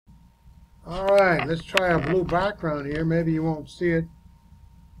All right, let's try a blue background here. Maybe you won't see it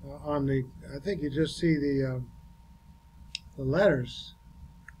on the, I think you just see the letters.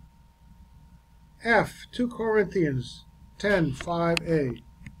 F, 2 Corinthians 10:5a.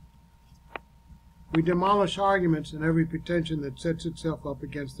 We demolish arguments and every pretension that sets itself up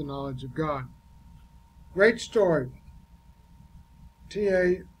against the knowledge of God. Great story.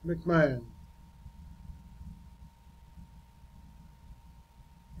 T.A. McMahon.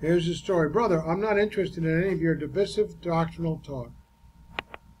 Here's the story. Brother, I'm not interested in any of your divisive doctrinal talk.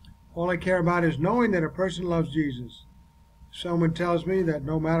 All I care about is knowing that a person loves Jesus. Someone tells me that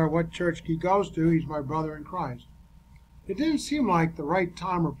no matter what church he goes to, he's my brother in Christ. It didn't seem like the right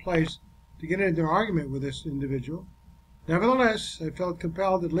time or place to get into an argument with this individual. Nevertheless, I felt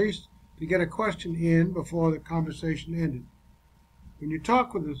compelled at least to get a question in before the conversation ended. When you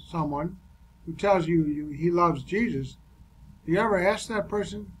talk with someone who tells you he loves Jesus, do you ever ask that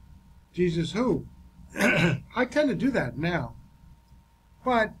person, Jesus who? I tend to do that now,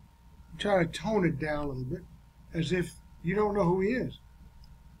 but try to tone it down a little bit, as if you don't know who he is.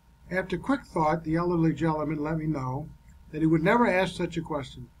 After quick thought, the elderly gentleman let me know that he would never ask such a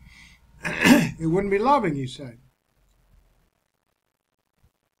question. It wouldn't be loving, he said.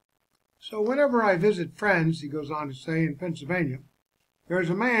 So whenever I visit friends, he goes on to say, in Pennsylvania, there is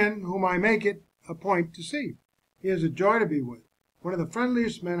a man whom I make it a point to see. He is a joy to be with, one of the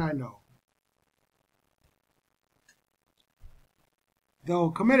friendliest men I know. Though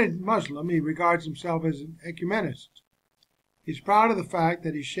a committed Muslim, he regards himself as an ecumenist. He's proud of the fact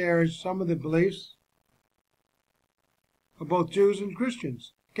that he shares some of the beliefs of both Jews and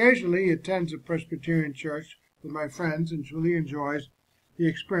Christians. Occasionally, he attends a Presbyterian church with my friends and truly enjoys the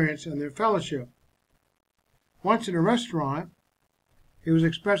experience and their fellowship. Once in a restaurant, he was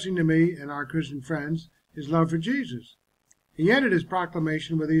expressing to me and our Christian friends his love for Jesus. He ended his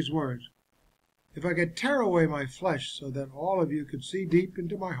proclamation with these words, "If I could tear away my flesh so that all of you could see deep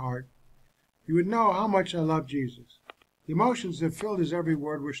into my heart, you would know how much I love Jesus." The emotions that filled his every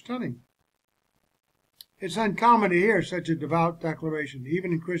word were stunning. It's uncommon to hear such a devout declaration,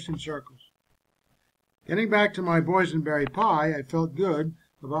 even in Christian circles. Getting back to my boysenberry pie, I felt good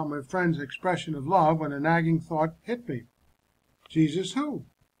about my friend's expression of love when a nagging thought hit me. Jesus who?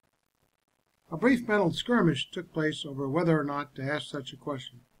 A brief mental skirmish took place over whether or not to ask such a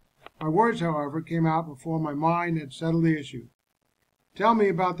question. My words, however, came out before my mind had settled the issue. Tell me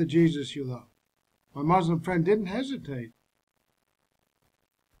about the Jesus you love. My Muslim friend didn't hesitate.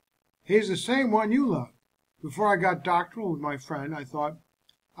 He's the same one you love. Before I got doctrinal with my friend, I thought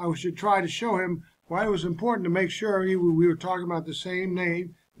I should try to show him why it was important to make sure we were talking about the same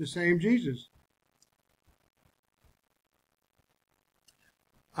name, the same Jesus.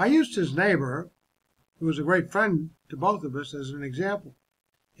 I used his neighbor, who was a great friend to both of us, as an example.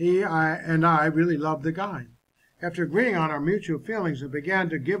 He and I really loved the guy. After agreeing on our mutual feelings, I began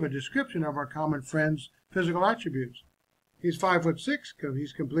to give a description of our common friend's physical attributes. He's 5'6",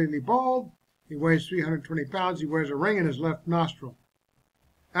 he's completely bald, he weighs 320 pounds, he wears a ring in his left nostril.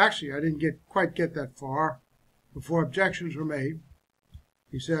 Actually, I didn't quite get that far before objections were made.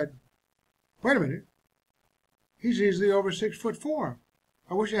 He said, "Wait a minute, he's easily over 6'4".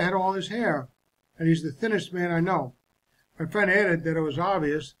 I wish I had all his hair, and he's the thinnest man I know." My friend added that it was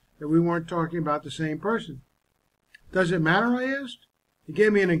obvious that we weren't talking about the same person. "Does it matter?" I asked. He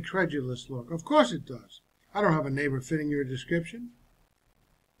gave me an incredulous look. "Of course it does. I don't have a neighbor fitting your description.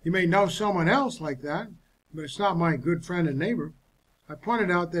 You may know someone else like that, but it's not my good friend and neighbor." I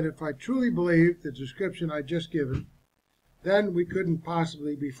pointed out that if I truly believed the description I'd just given, then we couldn't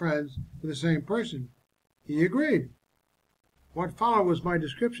possibly be friends with the same person. He agreed. What followed was my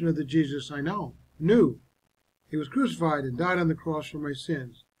description of the Jesus I knew. He was crucified and died on the cross for my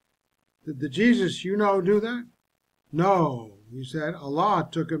sins. Did the Jesus you know do that? No, he said. Allah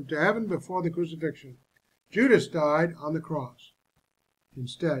took him to heaven before the crucifixion. Judas died on the cross.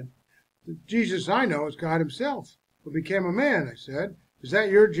 Instead, the Jesus I know is God himself, who became a man, I said. Is that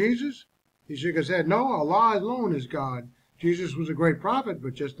your Jesus? He shook his head. No, Allah alone is God. Jesus was a great prophet,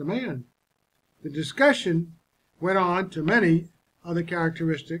 but just a man. The discussion went on to many other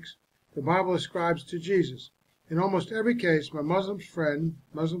characteristics the Bible ascribes to Jesus. In almost every case, my Muslim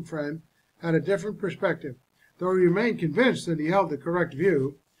friend had a different perspective. Though he remained convinced that he held the correct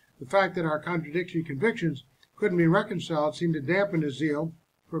view, the fact that our contradictory convictions couldn't be reconciled seemed to dampen his zeal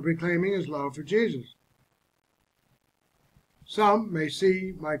for proclaiming his love for Jesus. Some may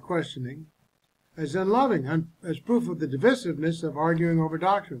see my questioning as unloving, as proof of the divisiveness of arguing over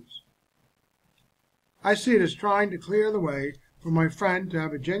doctrines. I see it as trying to clear the way for my friend to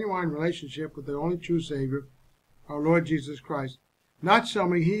have a genuine relationship with the only true Savior, our Lord Jesus Christ. not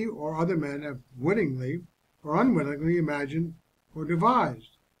something he or other men have wittingly or unwittingly imagined or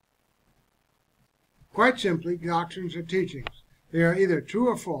devised. Quite simply, doctrines are teachings. They are either true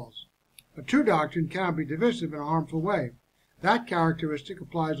or false. A true doctrine cannot be divisive in a harmful way. That characteristic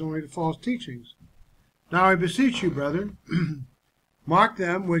applies only to false teachings. Now I beseech you, brethren, mark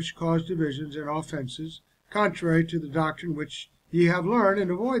them which cause divisions and offenses, contrary to the doctrine which ye have learned,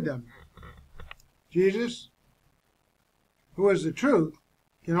 and avoid them. Jesus, who is the truth,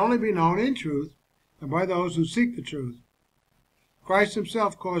 can only be known in truth and by those who seek the truth. Christ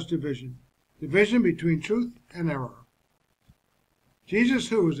himself caused division between truth and error. Jesus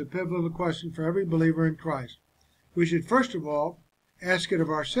who is a pivotal question for every believer in Christ. We should first of all ask it of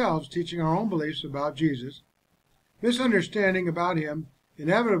ourselves, teaching our own beliefs about Jesus. Misunderstanding about him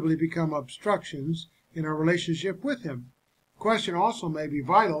inevitably become obstructions in our relationship with him. The question also may be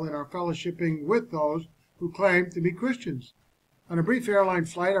vital in our fellowshipping with those who claim to be Christians. On a brief airline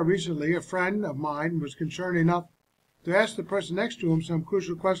flight recently, a friend of mine was concerned enough to ask the person next to him some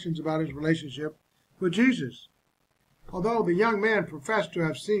crucial questions about his relationship with Jesus. Although the young man professed to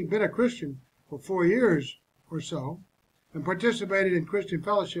have been a Christian for 4 years or so, and participated in Christian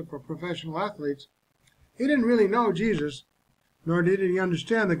fellowship for professional athletes, he didn't really know Jesus, nor did he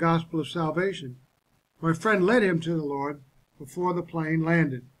understand the gospel of salvation. My friend led him to the Lord before the plane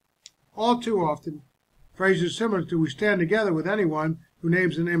landed. All too often, phrases similar to "we stand together with anyone who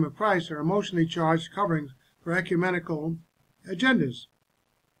names the name of Christ" are emotionally charged coverings for ecumenical agendas,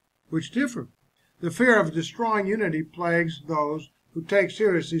 which differ. The fear of destroying unity plagues those who take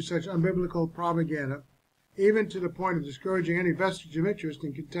seriously such unbiblical propaganda, even to the point of discouraging any vestige of interest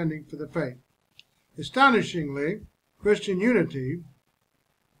in contending for the faith. Astonishingly, Christian unity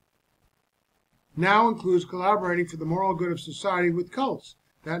now includes collaborating for the moral good of society with cults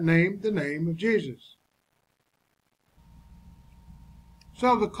that name the name of Jesus.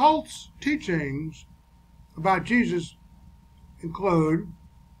 So the cult's teachings about Jesus include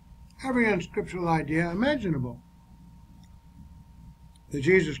every unscriptural idea imaginable. The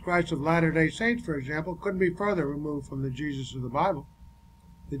Jesus Christ of Latter-day Saints, for example, couldn't be further removed from the Jesus of the Bible.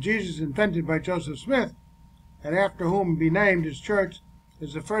 The Jesus invented by Joseph Smith, and after whom be named his church,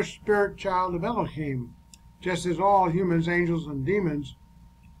 is the first spirit child of Elohim, just as all humans, angels, and demons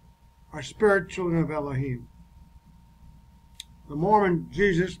are spirit children of Elohim. The Mormon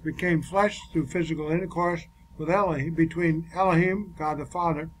Jesus became flesh through physical intercourse with Elohim, between Elohim, God the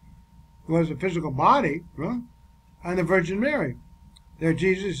Father, who has a physical body, and the Virgin Mary. Their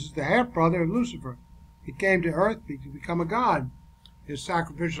Jesus is the half-brother of Lucifer. He came to earth to become a god. His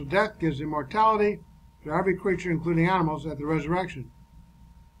sacrificial death gives immortality to every creature, including animals, at the resurrection.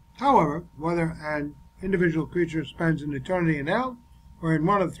 However, whether an individual creature spends an eternity in hell or in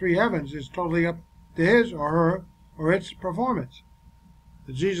one of the 3 heavens is totally up to his or her or its performance.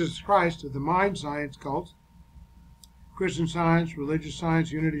 The Jesus Christ of the mind science cults, Christian Science, religious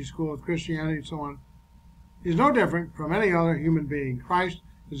science, unity school of Christianity, and so on, is no different from any other human being. Christ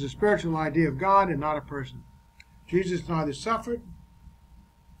is a spiritual idea of God and not a person. Jesus neither suffered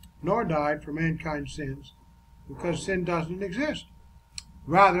nor died for mankind's sins, because sin doesn't exist.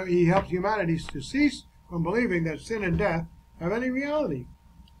 Rather, he helped humanity to cease from believing that sin and death have any reality.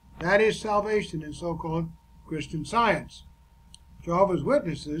 That is salvation in so-called Christian Science. Jehovah's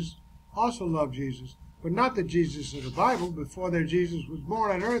Witnesses also love Jesus, but not the Jesus of the Bible. Before their Jesus was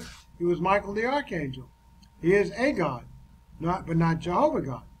born on earth, he was Michael the Archangel. He is a God, but not Jehovah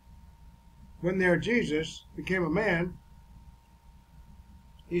God. When their Jesus became a man,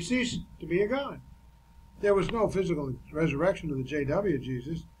 he ceased to be a God. There was no physical resurrection of the JW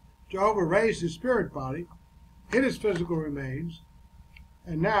Jesus. Jehovah raised his spirit body, hid his physical remains,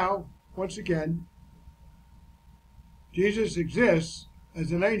 and now, once again, Jesus exists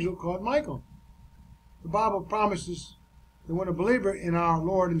as an angel called Michael. The Bible promises that when a believer in our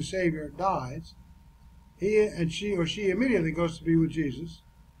Lord and Savior dies, he or she immediately goes to be with Jesus.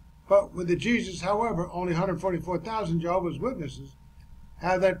 But with the Jesus, however, only 144,000 Jehovah's Witnesses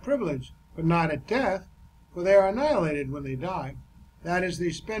have that privilege, but not at death, for they are annihilated when they die. That is,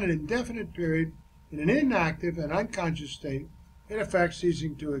 they spend an indefinite period in an inactive and unconscious state, in effect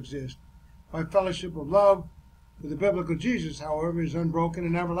ceasing to exist. My fellowship of love with the biblical Jesus, however, is unbroken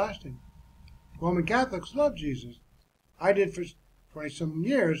and everlasting. Roman Catholics love Jesus. I did for 20-some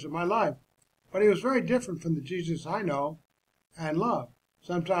years of my life, but he was very different from the Jesus I know and love.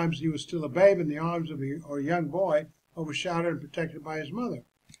 Sometimes he was still a babe in the arms of a young boy, overshadowed and protected by his mother.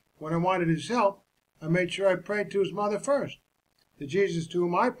 When I wanted his help, I made sure I prayed to his mother first. The Jesus to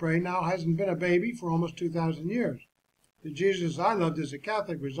whom I pray now hasn't been a baby for almost 2,000 years. The Jesus I loved as a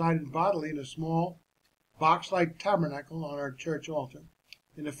Catholic resided bodily in a small, box-like tabernacle on our church altar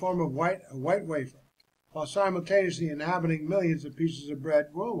in the form of a white wafer, while simultaneously inhabiting millions of pieces of bread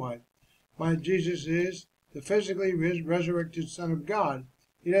worldwide. My Jesus is the physically resurrected Son of God.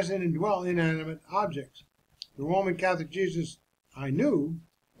 He doesn't indwell inanimate objects. The Roman Catholic Jesus I knew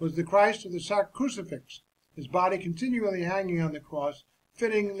was the Christ of the crucifix, his body continually hanging on the cross,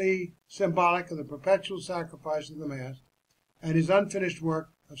 fittingly symbolic of the perpetual sacrifice of the Mass and his unfinished work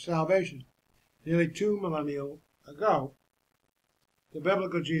of salvation. Nearly 2 millennia ago, the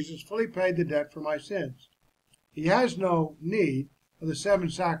biblical Jesus fully paid the debt for my sins. He has no need of the 7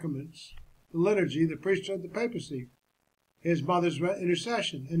 sacraments, the liturgy, the priesthood, the papacy, his mother's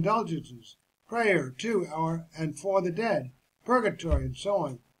intercession, indulgences, prayer to and for the dead, purgatory, and so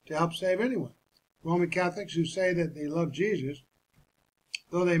on, to help save anyone. Roman Catholics who say that they love Jesus,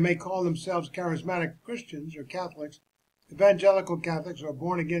 though they may call themselves charismatic Christians or Catholics, evangelical Catholics or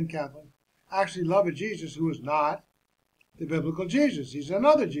born-again Catholics, actually love a Jesus who is not the biblical Jesus. He's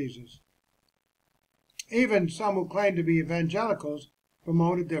another Jesus. Even some who claim to be evangelicals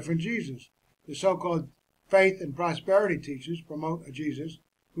promote a different Jesus. The so-called faith and prosperity teachers promote a Jesus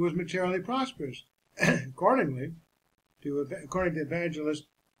who is materially prosperous. According to evangelist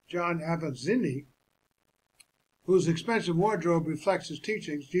John Avazzini, whose expensive wardrobe reflects his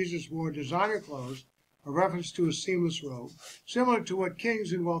teachings, Jesus wore designer clothes, a reference to a seamless robe, similar to what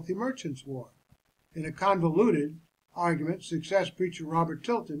kings and wealthy merchants wore. In a convoluted argument, success preacher Robert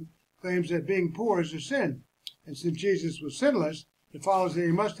Tilton claims that being poor is a sin, and since Jesus was sinless, it follows that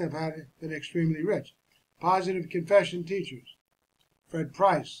he must have been extremely rich. Positive confession teachers Fred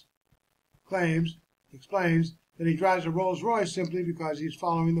Price explains that he drives a Rolls Royce simply because he's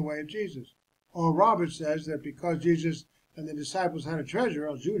following the way of Jesus. Oral Roberts says that because Jesus and the disciples had a treasure,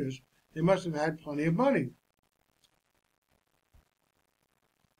 or Judas, they must have had plenty of money.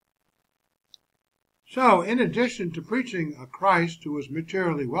 So, in addition to preaching a Christ who was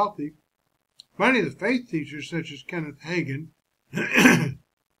materially wealthy, many of the faith teachers, such as Kenneth Hagin,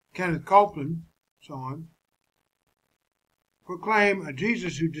 Kenneth Copeland, so on, proclaim a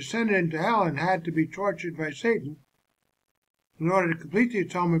Jesus who descended into hell and had to be tortured by Satan in order to complete the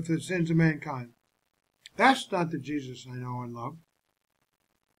atonement for the sins of mankind. That's not the Jesus I know and love.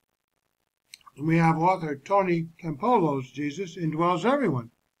 And we have author Tony Campolo's Jesus indwells everyone.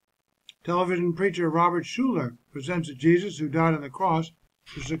 Television preacher Robert Schuller presents a Jesus who died on the cross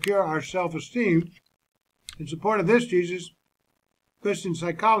to secure our self-esteem. In support of this Jesus, Christian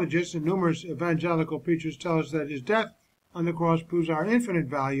psychologists and numerous evangelical preachers tell us that his death on the cross proves our infinite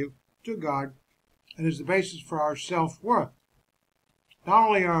value to God and is the basis for our self-worth. Not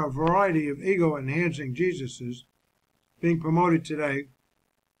only are a variety of ego-enhancing Jesuses being promoted today,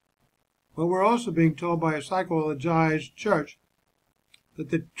 but we're also being told by a psychologized church that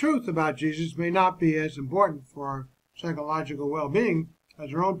the truth about Jesus may not be as important for our psychological well-being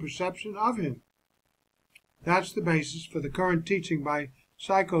as our own perception of him. That's the basis for the current teaching by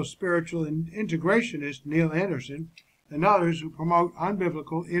psycho-spiritual integrationist Neil Anderson and others who promote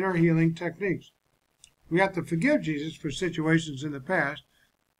unbiblical inner healing techniques. We have to forgive Jesus for situations in the past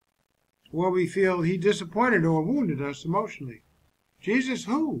where we feel he disappointed or wounded us emotionally. Jesus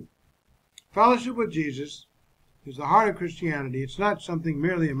who? Fellowship with Jesus is the heart of Christianity. It's not something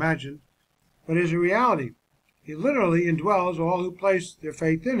merely imagined, but is a reality. He literally indwells all who place their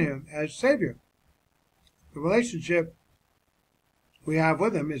faith in him as Savior. The relationship we have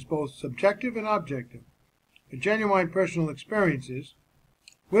with him is both subjective and objective. The genuine personal experiences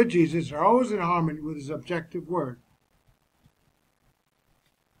with Jesus are always in harmony with his objective word.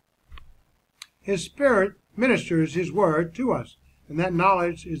 His Spirit ministers his word to us, and that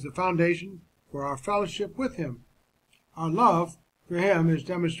knowledge is the foundation for our fellowship with him. Our love for him is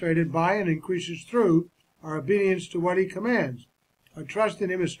demonstrated by and increases through our obedience to what he commands. Our trust in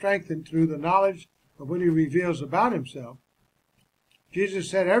him is strengthened through the knowledge of what he reveals about himself. Jesus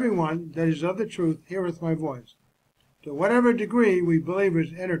said, "Everyone that is of the truth heareth my voice." To whatever degree we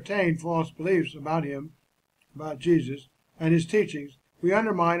believers entertain false beliefs about him, about Jesus, and his teachings, we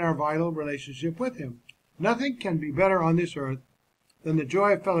undermine our vital relationship with him. Nothing can be better on this earth than the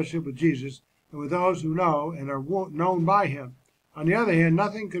joy of fellowship with Jesus and with those who know and are known by him. On the other hand,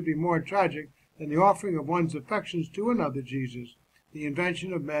 nothing could be more tragic than the offering of one's affections to another Jesus, the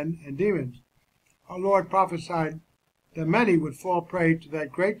invention of men and demons. Our Lord prophesied that many would fall prey to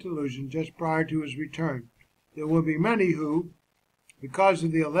that great delusion just prior to his return. There will be many who, because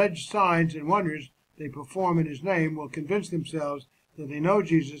of the alleged signs and wonders they perform in his name, will convince themselves that they know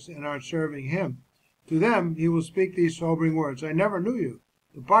Jesus and are serving him. To them he will speak these sobering words, "I never knew you.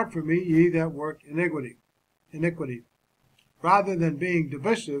 Depart from me, ye that work iniquity." Rather than being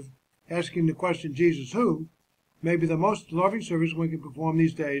divisive asking the question, Jesus who, may be the most loving service we can perform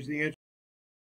these days. The answer